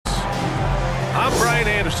I'm Brian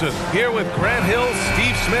Anderson, here with Grant Hill,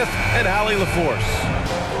 Steve Smith, and Allie LaForce.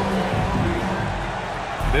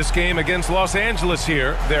 This game against Los Angeles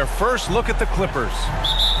here, their first look at the Clippers.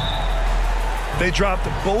 They dropped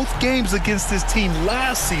both games against this team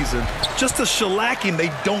last season. Just a shellacking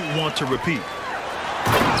they don't want to repeat.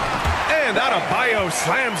 And Adebayo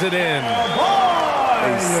slams it in.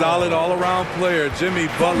 A solid all-around player, Jimmy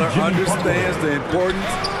Butler understands the importance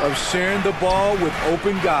of sharing the ball with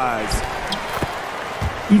open guys.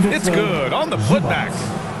 It's good on the putback.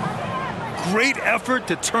 Great effort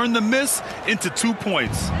to turn the miss into 2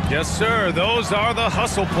 points. Yes, sir. Those are the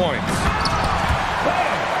hustle points.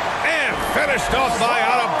 And finished off by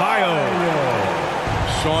Adebayo.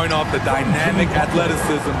 Showing off the dynamic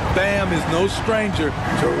athleticism. Bam is no stranger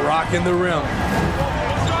to rocking the rim.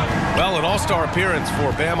 Well, an all-star appearance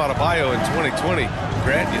for Bam Adebayo in 2020.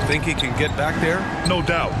 Grant, you think he can get back there? No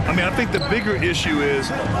doubt. I mean, I think the bigger issue is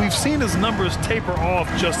we've seen his numbers taper off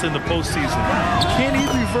just in the postseason. Can he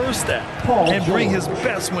reverse that and bring his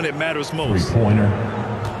best when it matters most? Three-pointer.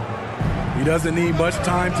 He doesn't need much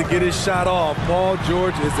time to get his shot off. Paul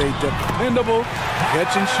George is a dependable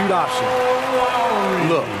catch-and-shoot option.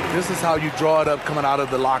 Look, this is how you draw it up coming out of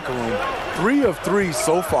the locker room. 3 of 3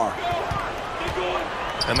 so far.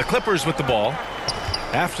 And the Clippers with the ball.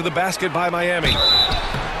 After the basket by Miami.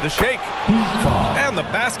 The shake. And the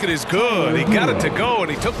basket is good. He got it to go,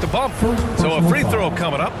 and he took the bump. So a free throw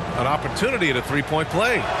coming up. An opportunity at a three-point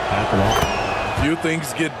play. Few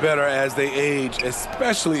things get better as they age,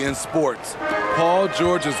 especially in sports. Paul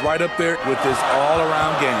George is right up there with this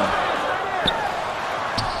all-around game.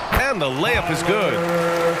 And the layup is good.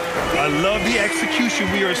 I love the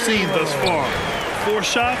execution we are seeing thus far. 4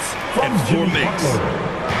 shots and 4 makes.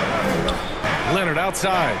 Leonard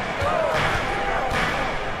outside.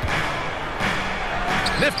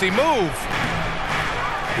 Nifty move.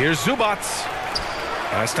 Here's Zubac.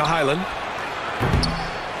 Pass to Highland.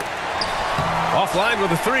 Offline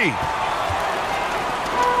with a 3.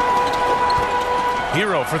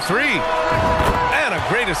 Hero for 3. And a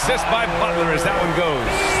great assist by Butler as that one goes.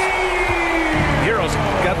 Hero's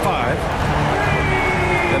got 5.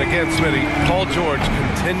 And again, Smitty, Paul George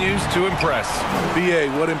continues to impress. B.A.,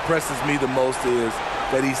 what impresses me the most is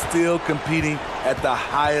that he's still competing at the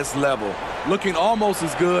highest level, looking almost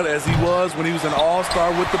as good as he was when he was an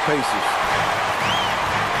all-star with the Pacers.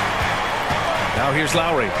 Now here's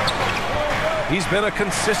Lowry. He's been a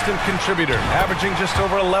consistent contributor, averaging just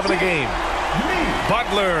over 11 a game.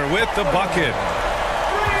 Butler with the bucket.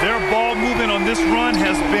 Their ball movement on this run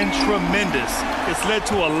has been tremendous. It's led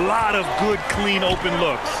to a lot of good, clean, open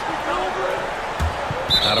looks.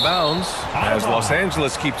 Out of bounds as Los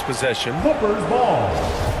Angeles keeps possession. Clippers ball.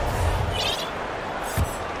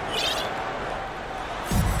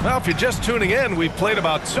 Now, if you're just tuning in, we've played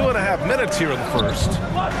about 2.5 minutes here in the first.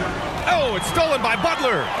 Oh, it's stolen by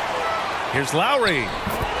Butler. Here's Lowry.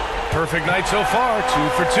 Perfect night so far, 2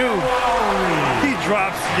 for 2. He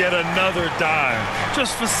drops yet another dime,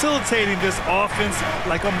 just facilitating this offense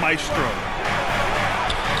like a maestro.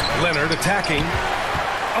 Leonard attacking.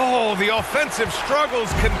 Oh, the offensive struggles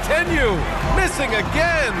continue. Missing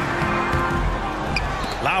again.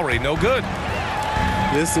 Lowry, no good.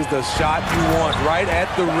 This is the shot you want right at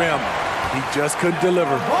the rim. He just couldn't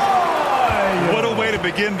deliver. What a way to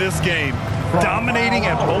begin this game. Dominating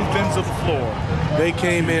at both ends of the floor. They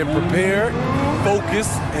came in prepared,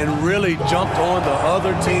 focused, and really jumped on the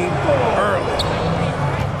other team early.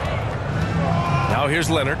 Now here's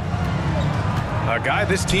Leonard. A guy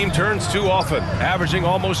this team turns to often, averaging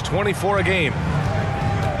almost 24 a game.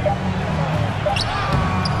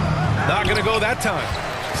 Not going to go that time.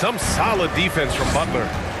 Some solid defense from Butler.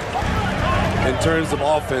 In terms of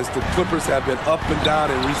offense, the Clippers have been up and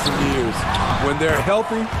down in recent years. When they're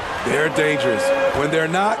healthy, they're dangerous. When they're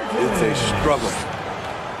not, it's a struggle.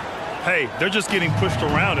 Hey, they're just getting pushed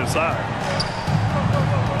around inside.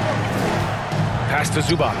 Pass to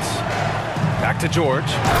Zubac. Back to George.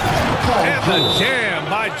 And the jam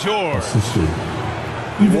by George.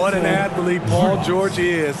 What an athlete Paul George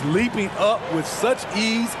is, leaping up with such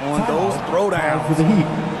ease on those throwdowns. For the Heat.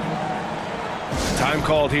 Time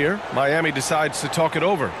called here. Miami decides to talk it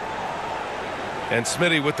over. And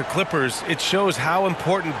Smitty, with the Clippers, it shows how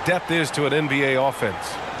important depth is to an NBA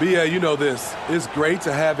offense. B.A., you know this. It's great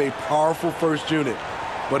to have a powerful first unit.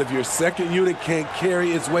 But if your second unit can't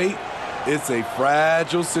carry its weight, it's a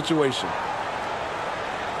fragile situation.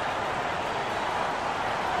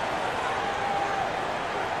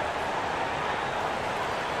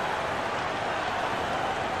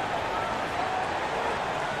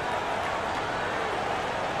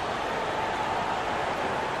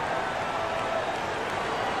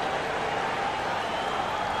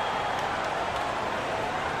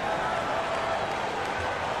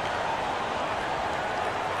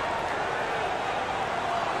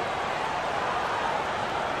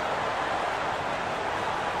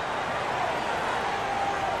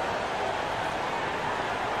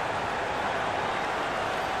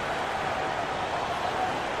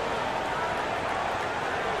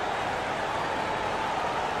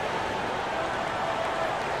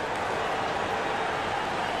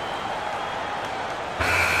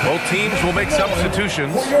 Both teams will make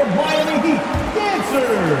substitutions.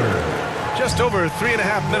 Just over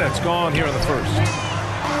 3.5 minutes gone here in the first.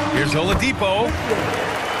 Here's Oladipo.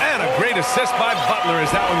 And a great assist by Butler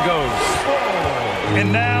as that one goes.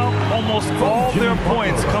 And now almost all their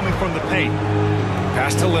points coming from the paint.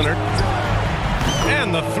 Pass to Leonard.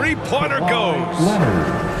 And the three-pointer goes.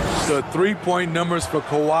 The three-point numbers for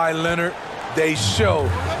Kawhi Leonard, they show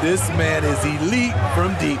this man is elite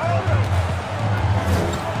from deep.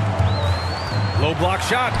 Low block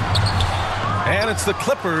shot. And it's the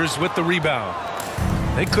Clippers with the rebound.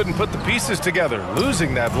 They couldn't put the pieces together,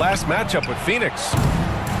 losing that last matchup with Phoenix.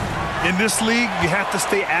 In this league, you have to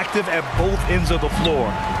stay active at both ends of the floor.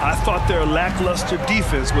 I thought their lackluster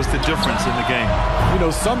defense was the difference in the game. You know,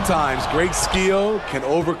 sometimes great skill can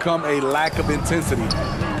overcome a lack of intensity,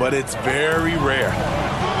 but it's very rare.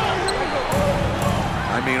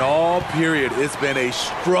 I mean, all period, it's been a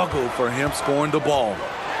struggle for him scoring the ball.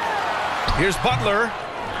 Here's Butler.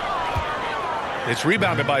 It's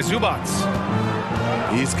rebounded by Zubac.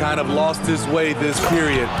 He's kind of lost his way this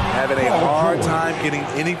period, having a hard time getting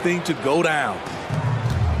anything to go down.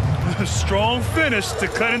 Strong finish to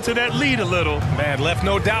cut into that lead a little. Man, left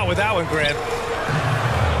no doubt with that one, Grant.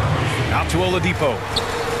 Out to Oladipo.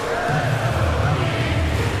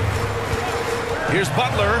 Here's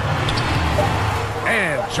Butler.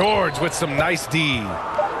 And George with some nice D.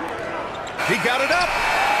 He got it up.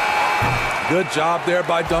 Good job there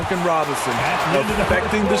by Duncan Robinson,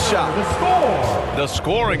 affecting the shot. The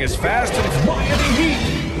scoring is fast and Miami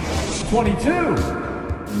Heat 22.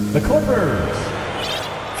 The Clippers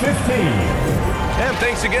 15. And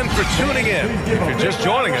thanks again for tuning in. If you're just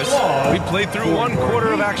joining us, we played through one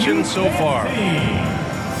quarter of action so far.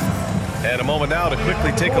 And a moment now to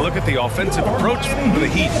quickly take a look at the offensive approach for the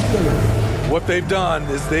Heat. What they've done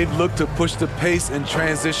is they've looked to push the pace and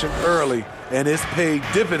transition early, and it's paid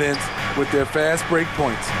dividends with their fast break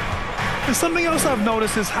points. And something else I've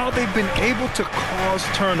noticed is how they've been able to cause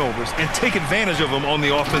turnovers and take advantage of them on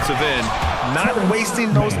the offensive end, not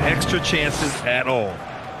wasting those extra chances at all.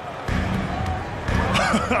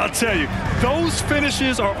 I'll tell you, those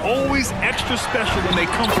finishes are always extra special when they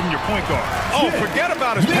come from your point guard. Oh, forget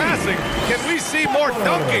about his passing. Can we see more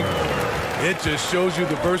dunking? It just shows you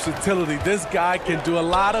the versatility. This guy can do a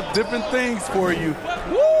lot of different things for you.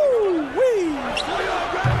 Woo-wee!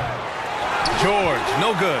 George,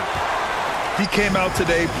 no good. He came out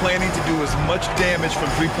today planning to do as much damage from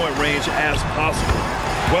three-point range as possible.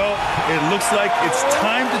 Well, it looks like it's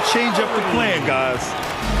time to change up the plan, guys.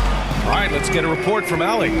 All right, let's get a report from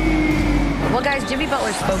Allie. Well, guys, Jimmy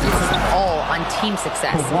Butler's focus is all on team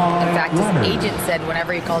success. In fact, his agent said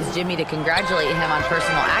whenever he calls Jimmy to congratulate him on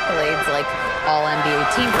personal accolades, like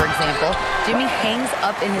All-NBA team, for example, Jimmy hangs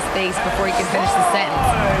up in his face before he can finish the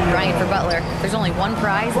sentence. Ryan, for Butler, there's only one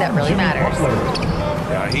prize that really matters.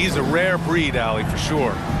 Yeah, he's a rare breed, Allie, for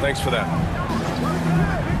sure. Thanks for that.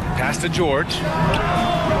 Pass to George.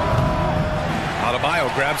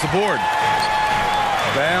 Adebayo grabs the board.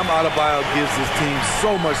 Bam Adebayo gives his team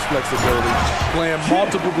so much flexibility, playing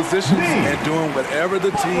multiple positions and doing whatever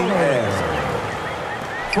the team has.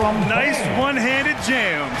 Nice one-handed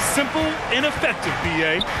jam. Simple and effective,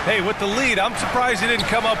 B.A. Hey, with the lead, I'm surprised he didn't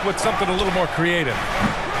come up with something a little more creative.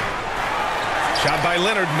 Shot by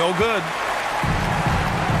Leonard, no good.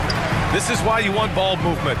 This is why you want ball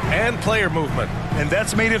movement and player movement. And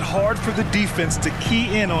that's made it hard for the defense to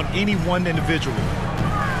key in on any one individual.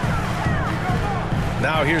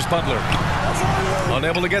 Now here's Butler.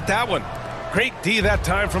 Unable to get that one. Great D that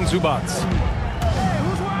time from Zubac.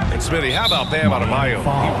 And Smitty, how about Bam Adebayo?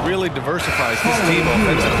 He really diversifies his team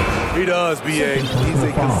offensively. He does, B.A. He's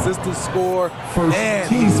a consistent scorer, and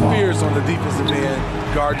he's fierce on the defensive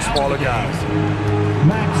end, guarding smaller guys.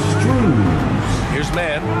 Max Strus. Here's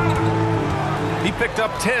Mann. He picked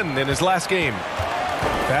up 10 in his last game.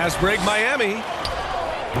 Fast break Miami.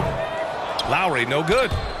 Lowry, no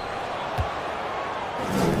good.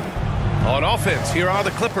 On offense, here are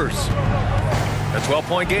the Clippers. A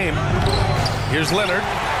 12-point game. Here's Leonard.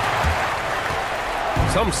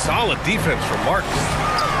 Some solid defense from Martin.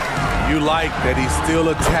 You like that he's still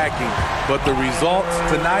attacking, but the results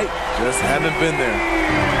tonight just haven't been there.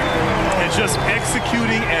 And just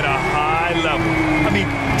executing at a high level. I mean,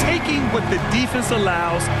 taking what the defense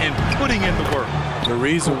allows and putting in the work. The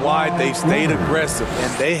reason why they stayed aggressive,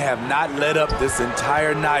 and they have not let up this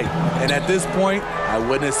entire night. And at this point, I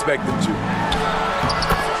wouldn't expect them to.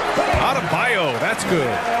 Adebayo, that's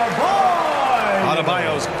good.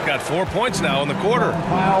 Adebayo's got 4 points now in the quarter.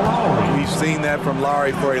 We've seen that from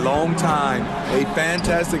Lowry for a long time. A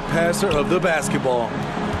fantastic passer of the basketball.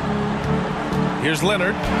 Here's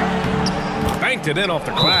Leonard. Banked it in off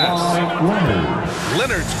the glass.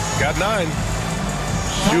 Leonard's got 9.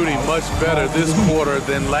 Shooting much better this quarter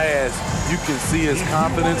than last. You can see his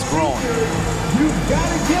confidence growing.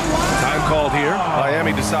 Time called here.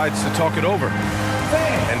 Miami decides to talk it over.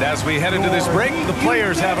 And as we head into this break, the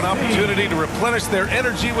players have an opportunity to replenish their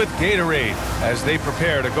energy with Gatorade as they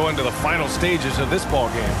prepare to go into the final stages of this ball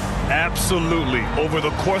game. Absolutely. Over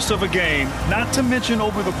the course of a game, not to mention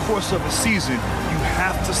over the course of a season, you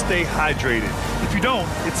have to stay hydrated. If you don't,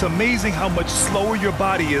 it's amazing how much slower your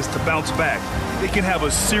body is to bounce back. It can have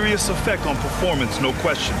a serious effect on performance, no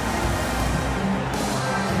question.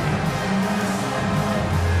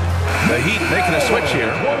 The Heat making a switch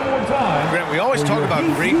here. Grant, we always talk about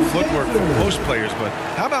great footwork from post players, but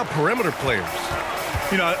how about perimeter players?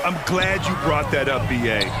 You know, I'm glad you brought that up,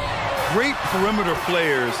 B.A. Great perimeter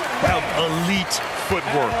players have elite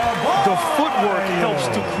footwork. The footwork helps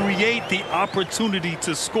to create the opportunity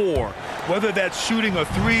to score, whether that's shooting a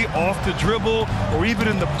 3 off the dribble or even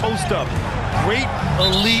in the post-up. Great,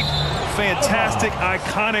 elite, fantastic,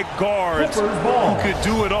 iconic guards who could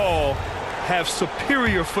do it all have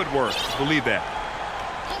superior footwork. Believe that.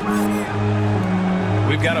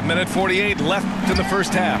 We've got 1:48 left in the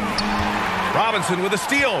first half. Robinson with a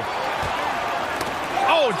steal.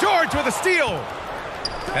 Oh, George with a steal.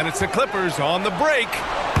 And it's the Clippers on the break.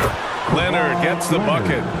 Leonard gets the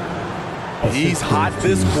bucket. He's hot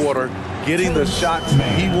this quarter, getting the shots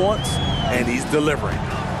he wants, and he's delivering.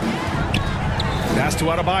 Pass to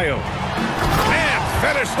Adebayo. And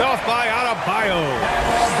finished off by Adebayo.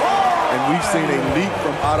 And we've seen a leap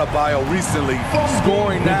from Adebayo recently,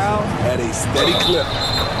 scoring now at a steady clip.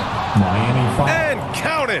 And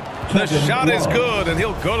count it. The shot is good, and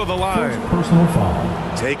he'll go to the line. Personal foul.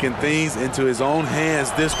 Taking things into his own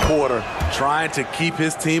hands this quarter, trying to keep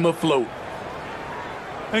his team afloat.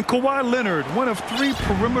 And Kawhi Leonard, one of 3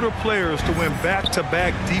 perimeter players to win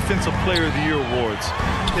back-to-back Defensive Player of the Year awards.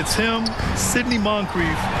 It's him, Sidney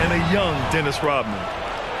Moncrief, and a young Dennis Rodman.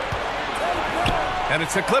 And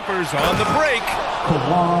it's the Clippers on the break.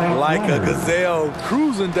 Like a gazelle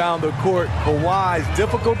cruising down the court, Kawhi's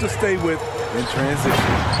difficult to stay with in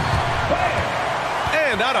transition.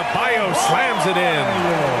 And Adebayo slams it in.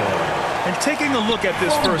 And taking a look at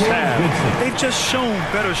this first half, they've just shown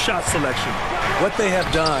better shot selection. What they have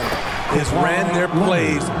done is ran their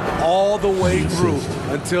plays all the way through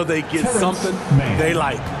until they get something they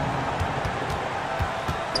like.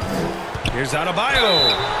 Here's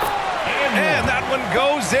Adebayo. And that one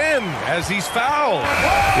goes in as he's fouled.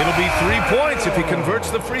 It'll be 3 points if he converts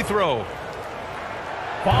the free throw.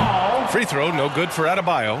 Free throw, no good for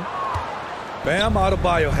Adebayo. Bam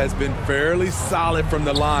Adebayo has been fairly solid from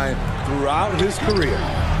the line throughout his career.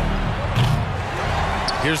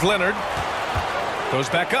 Here's Leonard. Goes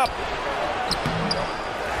back up.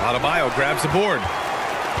 Adebayo grabs the board.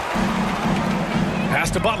 Pass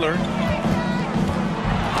to Butler.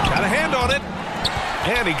 Got a hand on it.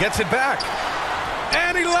 And he gets it back.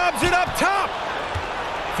 And he lobs it up top.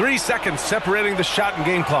 3 seconds separating the shot and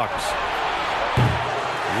game clocks.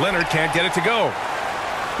 Leonard can't get it to go.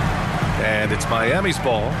 And it's Miami's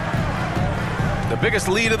ball. The biggest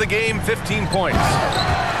lead of the game, 15 points.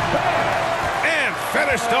 And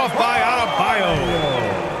finished off by Adebayo.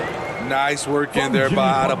 Nice work in there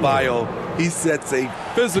by Adebayo. He sets a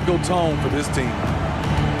physical tone for this team.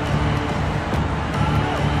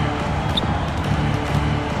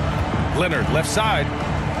 Leonard, left side.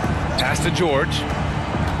 Pass to George.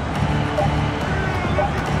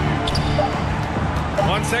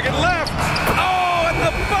 1 second left. Oh, and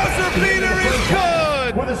the buzzer beater is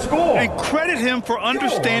good. With a score. And credit him for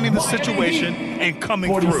understanding the situation and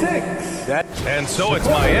coming through. And so it's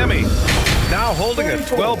Miami, now holding a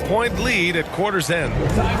 12-point lead at quarter's end.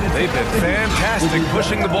 They've been fantastic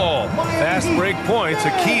pushing the ball. Fast break points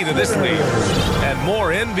a key to this lead. And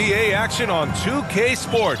more NBA action on 2K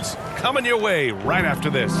Sports coming your way right after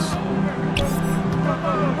this.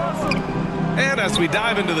 And as we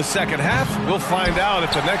dive into the second half, we'll find out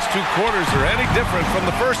if the next 2 quarters are any different from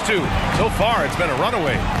the first 2. So far, it's been a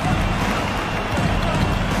runaway.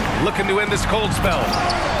 Looking to end this cold spell.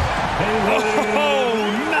 Oh,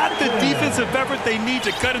 not the defensive effort they need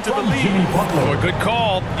to cut into the lead. Oh, a good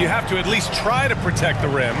call. You have to at least try to protect the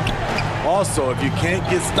rim. Also, if you can't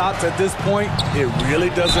get stops at this point, it really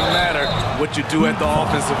doesn't matter what you do at the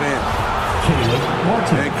offensive end.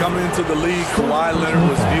 And coming into the league, Kawhi Leonard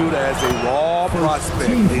was viewed as a raw prospect,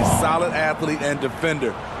 a solid athlete and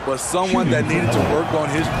defender, but someone that needed to work on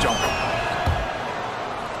his jumper.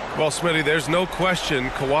 Well, Smitty, there's no question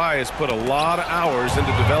Kawhi has put a lot of hours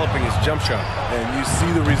into developing his jump shot. And you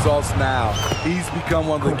see the results now. He's become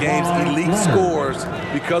one of the game's elite scorers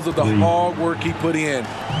because of the hard work he put in,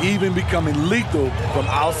 even becoming lethal from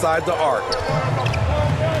outside the arc.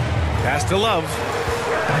 Pass to Love.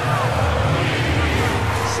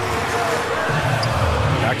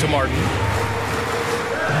 Back to Martin.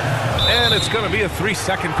 And it's going to be a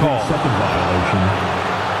 3-second call. 3-second violation.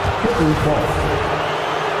 Clippers ball.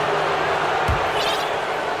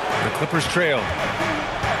 The Clippers trail.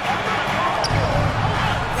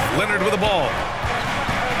 Leonard with the ball.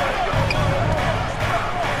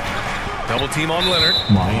 Double team on Leonard.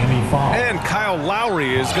 Miami foul. And Kyle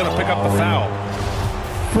Lowry is going to pick up the foul.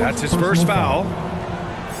 That's his first foul.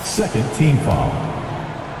 Second team foul.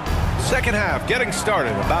 Second half getting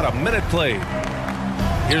started. About a minute played.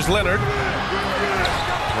 Here's Leonard.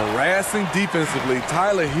 Harassing defensively,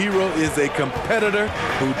 Tyler Hero is a competitor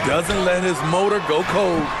who doesn't let his motor go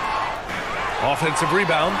cold. Offensive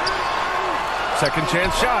rebound. Second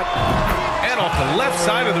chance shot. And off the left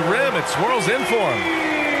side of the rim, it swirls in for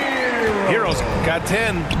him. Hero's got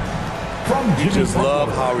 10. You just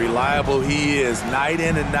love how reliable he is night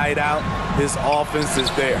in and night out. His offense is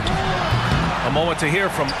there. A moment to hear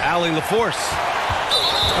from Allie LaForce.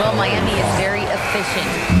 Well, Miami is very efficient.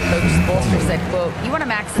 Coach Spoelstra said, quote, you want to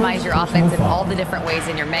maximize your offense in all the different ways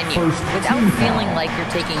in your menu without feeling like you're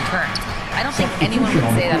taking turns. I don't think anyone would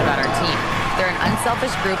say that about our team. They're an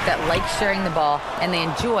unselfish group that likes sharing the ball, and they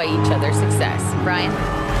enjoy each other's success. Brian?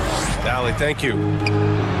 Allie, thank you.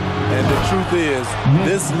 And the truth is,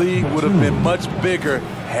 this league would have been much bigger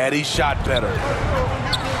had he shot better.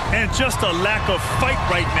 And just a lack of fight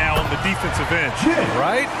right now on the defensive end.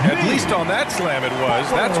 Right? At least on that slam it was.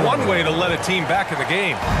 That's one way to let a team back in the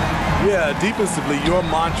game. Yeah, defensively, your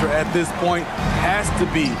mantra at this point has to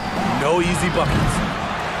be no easy buckets.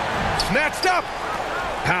 Snatched up.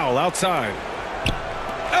 Powell outside.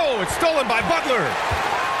 Oh, it's stolen by Butler.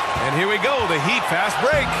 And here we go, the Heat fast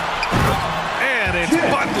break. And it's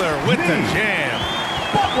Butler with the jam.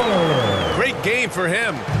 Butler. Great game for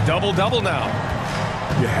him. Double-double now.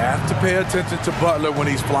 You have to pay attention to Butler when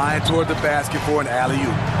he's flying toward the basket for an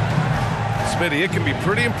alley-oop. Smitty, it can be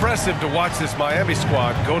pretty impressive to watch this Miami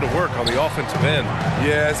squad go to work on the offensive end.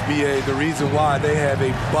 Yes, B.A., the reason why they have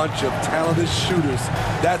a bunch of talented shooters,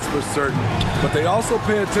 that's for certain. But they also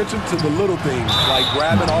pay attention to the little things, like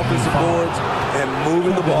grabbing offensive boards and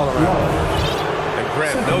moving the ball around. And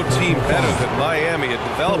Grant, no team better than Miami at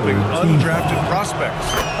developing undrafted prospects.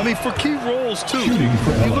 I mean, for key roles, too.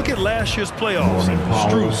 You look at last year's playoffs.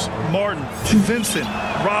 Strus, Martin, Vincent,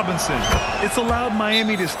 Robinson. It's allowed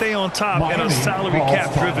Miami to stay on top in a salary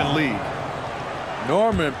cap-driven league.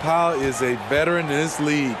 Norman Powell is a veteran in this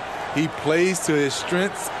league. He plays to his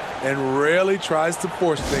strengths and rarely tries to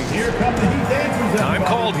force things. Here come the Heat dancers. Time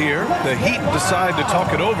called here. The Heat decide to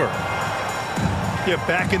talk it over. Yeah,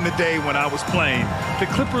 back in the day when I was playing, the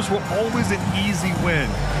Clippers were always an easy win.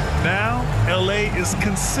 Now, LA is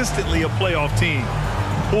consistently a playoff team.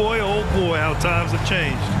 Boy, oh boy, how times have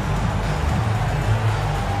changed.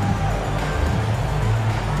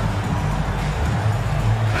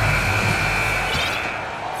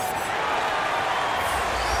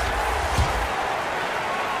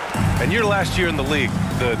 And your last year in the league,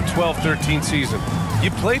 the 12-13 season,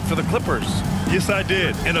 you played for the Clippers. Yes, I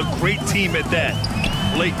did, and a great team at that.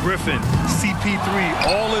 Blake Griffin, CP3,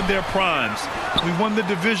 all in their primes. We won the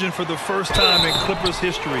division for the first time in Clippers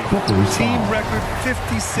history. Team record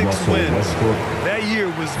 56 wins. That year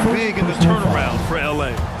was big in the turnaround for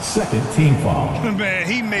LA. Second team foul. Man,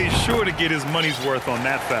 he made sure to get his money's worth on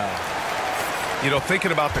that foul. You know,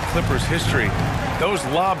 thinking about the Clippers' history, those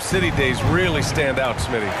Lob City days really stand out,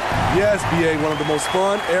 Smitty. Yes, B.A., one of the most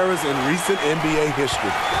fun eras in recent NBA history.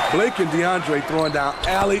 Blake and DeAndre throwing down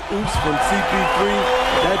alley-oops from CP3.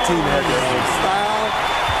 That team had their own style,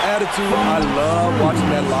 attitude. I love watching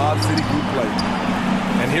that Lob City group play.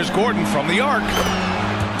 And here's Gordon from the arc.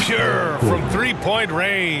 Pure from three-point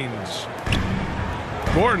range.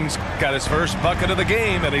 Gordon's got his first bucket of the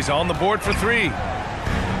game, and he's on the board for three.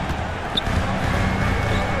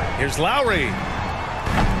 Here's Lowry.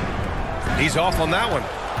 He's off on that one.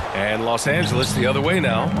 And Los Angeles the other way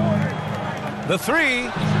now. The three.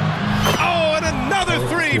 Oh, and another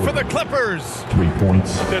three for the Clippers. 3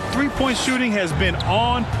 points. The three-point shooting has been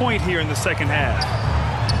on point here in the second half.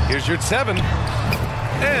 Here's your 7.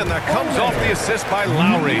 And that comes off the assist by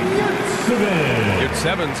Lowry. Your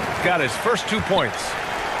 7's got his first 2 points.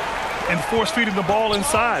 And force-feeding the ball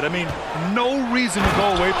inside. I mean, no reason to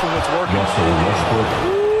go away from what's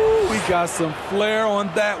working. We got some flair on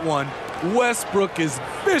that one. Westbrook is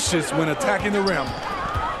vicious when attacking the rim.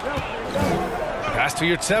 Pass to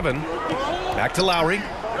Yurtseven. Back to Lowry.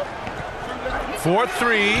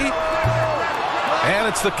 4-3. And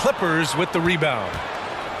it's the Clippers with the rebound.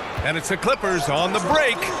 And it's the Clippers on the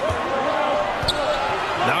break.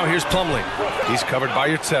 Now here's Plumlee. He's covered by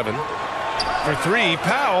Yurtseven. For three,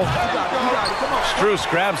 Powell. Strus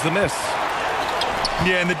grabs the miss.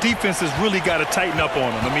 Yeah, and the defense has really got to tighten up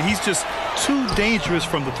on him. I mean, he's just too dangerous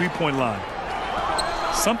from the three-point line.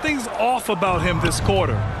 Something's off about him this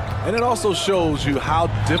quarter. And it also shows you how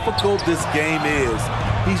difficult this game is.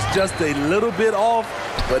 He's just a little bit off,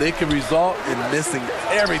 but it can result in missing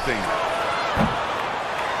everything.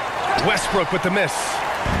 Westbrook with the miss.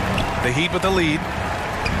 The Heat with the lead.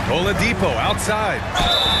 Oladipo outside.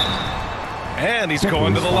 And he's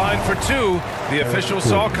going to the line for two. The official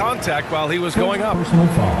saw contact while he was going up.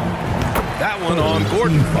 That one on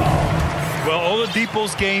Gordon. Well,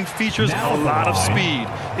 Oladipo's game features a lot of speed.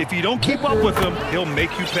 If you don't keep up with him, he'll make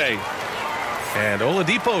you pay. And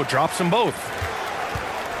Oladipo drops them both.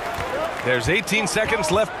 There's 18 seconds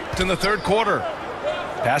left in the third quarter.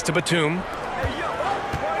 Pass to Batum.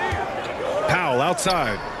 Powell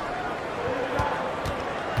outside.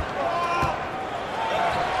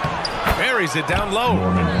 Buries it down low.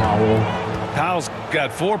 Powell's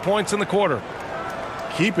got 4 points in the quarter.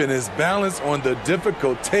 Keeping his balance on the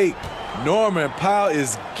difficult take. Norman Powell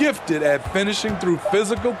is gifted at finishing through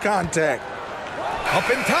physical contact. Up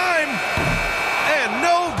in time. And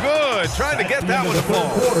no good. Trying to get that one to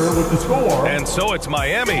fall. With the score. And so it's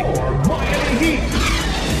Miami. Miami Heat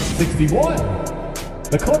 61.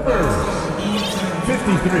 The Clippers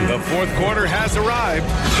 53. The fourth quarter has arrived.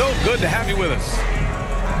 So good to have you with us.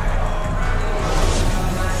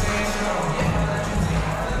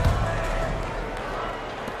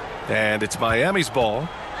 And it's Miami's ball.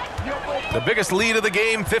 The biggest lead of the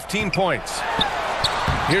game, 15 points.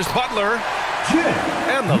 Here's Butler.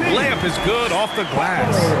 And the layup is good off the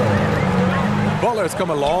glass. Butler has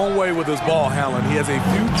come a long way with his ball handling. He has a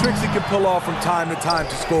few tricks he can pull off from time to time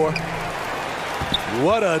to score.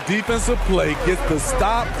 What a defensive play. Gets the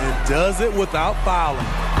stop and does it without fouling.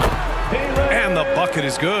 And the bucket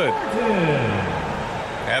is good.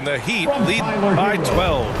 And the Heat lead by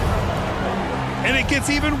 12. And it gets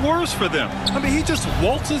even worse for them. I mean, he just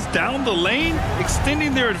waltzes down the lane,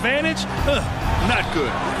 extending their advantage. Not good.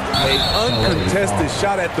 An uncontested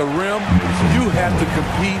shot at the rim. You have to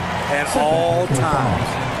compete at all times.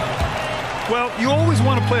 Well, you always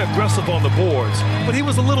want to play aggressive on the boards, but he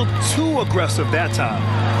was a little too aggressive that time.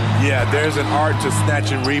 Yeah, there's an art to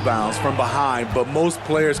snatching rebounds from behind, but most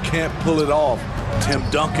players can't pull it off. Tim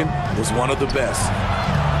Duncan was one of the best.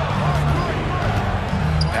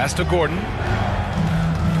 Pass to Gordon.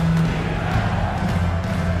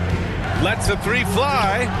 Lets the three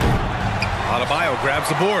fly. Adebayo grabs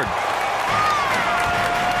the board.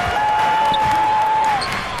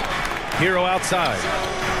 Hero outside.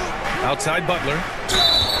 Outside Butler.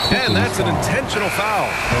 And that's an intentional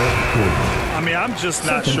foul. I mean, I'm just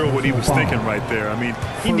not sure what he was thinking right there. I mean,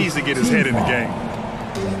 he needs to get his head in the game.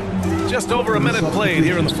 Just over a minute played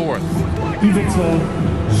here in the fourth. Ivica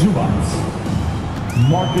Zubac.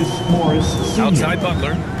 Marcus Morris Sr. Outside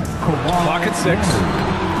Butler. Clock at 6.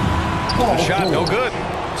 The shot no good.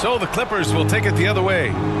 So the Clippers will take it the other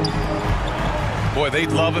way. Boy,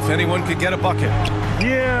 they'd love if anyone could get a bucket.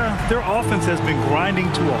 Yeah, their offense has been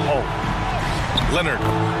grinding to a halt. Leonard.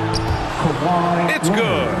 It's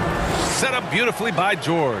good. Set up beautifully by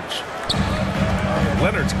George.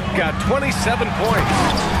 Leonard's got 27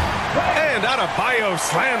 points. And Adebayo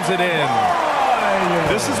slams it in.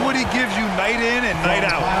 This is what he gives you night in and night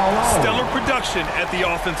out. Stellar production at the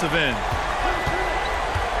offensive end.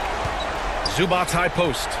 Zubac's high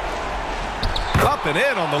post. Up and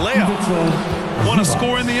in on the layup. Want to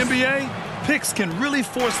score in the NBA? Picks can really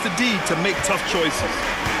force the D to make tough choices.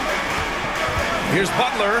 Here's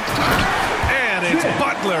Butler. And it's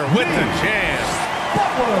Butler with the jam.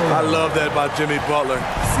 I love that about Jimmy Butler.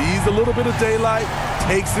 Sees a little bit of daylight,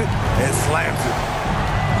 takes it, and slams it.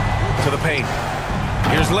 To the paint.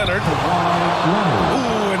 Here's Leonard.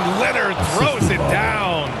 Ooh, and Leonard throws it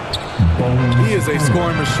down. He is a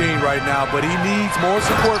scoring machine right now, but he needs more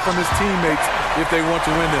support from his teammates if they want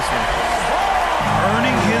to win this one.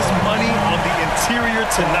 Earning his money on the interior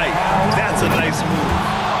tonight. That's a nice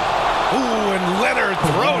move. Ooh, and Leonard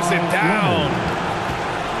throws it down.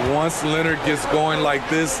 Once Leonard gets going like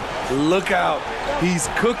this, look out. He's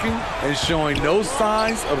cooking and showing no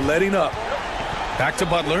signs of letting up. Back to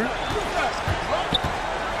Butler.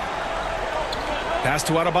 Pass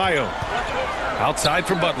to Adebayo. Outside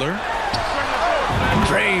from Butler.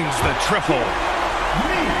 Drains the triple.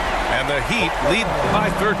 And the Heat lead by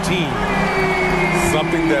 13.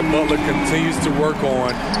 Something that Butler continues to work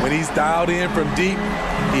on. When he's dialed in from deep,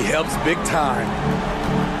 he helps big time.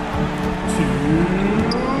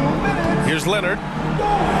 Here's Leonard.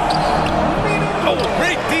 Oh,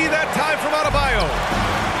 great D that time from Adebayo.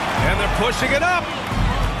 And they're pushing it up.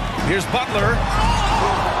 Here's Butler.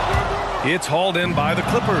 It's hauled in by the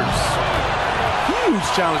Clippers. Huge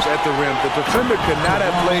challenge at the rim. The defender could not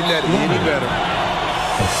have played that any better.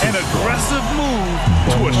 An aggressive move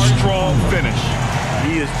to a strong finish.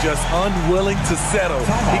 He is just unwilling to settle.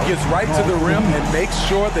 He gets right to the rim and makes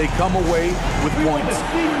sure they come away with points.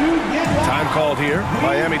 Time called here.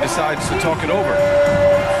 Miami decides to talk it over.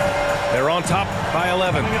 They're on top by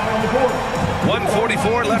 11.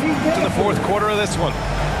 1:44 left in the fourth quarter of this one.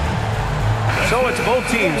 So it's both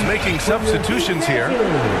teams making substitutions here.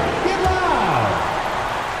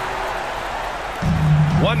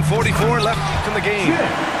 1:44 left in the game.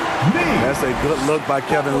 That's a good look by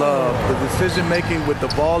Kevin Love. The decision-making with the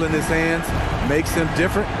ball in his hands makes him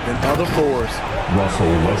different than other fours.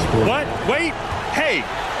 Russell Westbrook. What? Wait. Hey,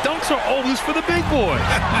 dunks are always for the big boy.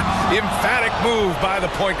 Emphatic move by the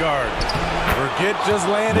point guard. Forget just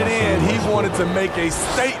laying it in. He wanted to make a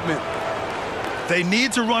statement. They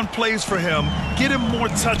need to run plays for him, get him more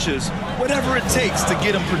touches, whatever it takes to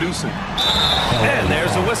get him producing. And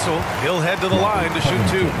there's a whistle. He'll head to the line to shoot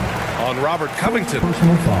two on Robert Covington.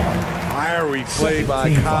 Personal foul. Fiery play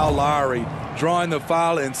by Kyle Lowry, drawing the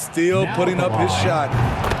foul and still putting up his shot.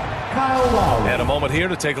 Kyle Lowry. And a moment here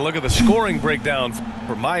to take a look at the scoring breakdown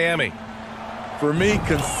for Miami. For me,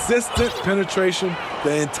 consistent penetration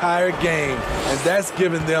the entire game, and that's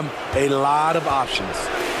given them a lot of options.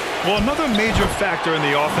 Well, another major factor in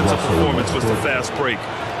the offensive performance was the fast break.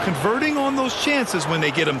 Converting on those chances when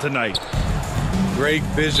they get them tonight. Great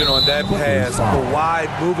vision on that pass. Kawhi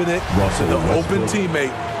moving it to the open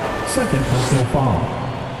teammate. Second personal foul.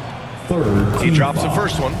 Third He team drops the foul.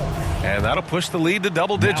 first one, and that'll push the lead to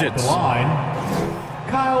double Now at digits. the line,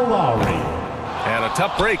 Kyle Lowry. And a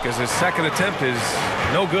tough break as his second attempt is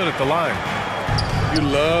no good at the line. You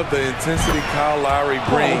love the intensity Kyle Lowry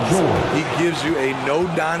brings. He gives you a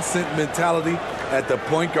no-nonsense mentality at the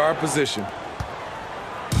point guard position.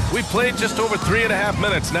 We played just over 3.5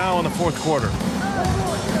 minutes now in the fourth quarter.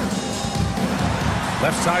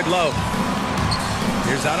 Left side Love.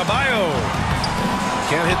 Here's Adebayo.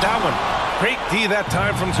 Can't hit that one. Great D that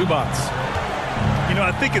time from Zubac. You know,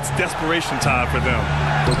 I think it's desperation time for them.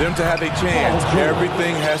 For them to have a chance,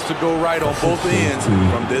 everything has to go right on both ends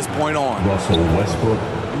from this point on. Russell Westbrook.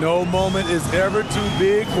 No moment is ever too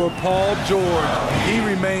big for Paul George. He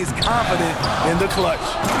remains confident in the clutch.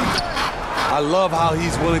 I love how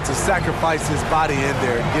he's willing to sacrifice his body in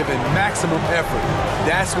there, giving maximum effort.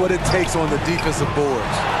 That's what it takes on the defensive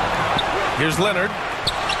boards. Here's Leonard.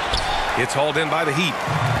 It's hauled in by the Heat.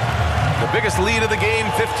 The biggest lead of the game,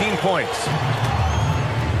 15 points.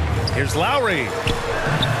 Here's Lowry.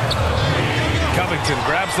 Covington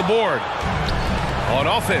grabs the board. On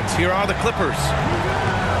offense, here are the Clippers.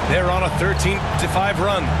 They're on a 13-5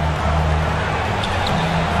 run.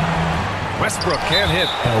 Westbrook can't hit.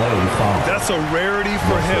 LA foul. That's a rarity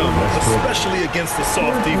for him, especially against the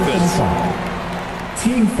soft defense.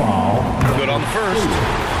 Team foul. Good on the first.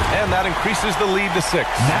 And that increases the lead to 6.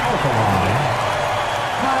 Now at the line,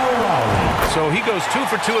 Kyle Lowry. So he goes 2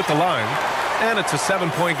 for 2 at the line, and it's a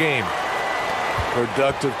 7-point game.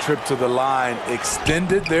 Productive trip to the line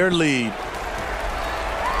extended their lead.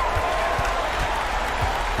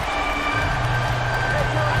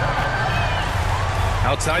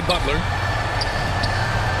 Outside Butler.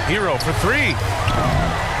 Hero for 3.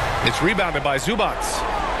 It's rebounded by Zubac.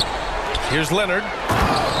 Here's Leonard.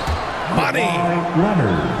 Money.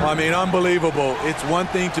 Leonard. I mean, unbelievable. It's one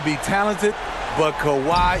thing to be talented, but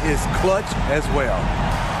Kawhi is clutch as well.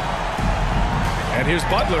 And here's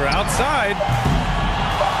Butler outside.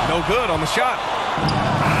 No good on the shot.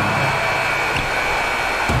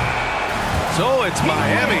 So it's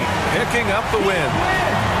Miami picking up the win.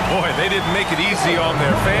 Boy, they didn't make it easy on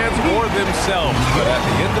their fans or themselves. But at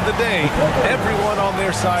the end of the day, everyone on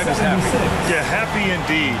their side is happy. Yeah, happy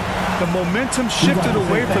indeed. The momentum shifted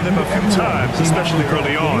away from them a few times, especially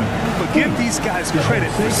early on. But give these guys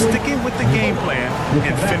credit for sticking with the game plan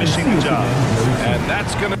and finishing the job. And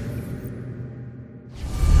that's going to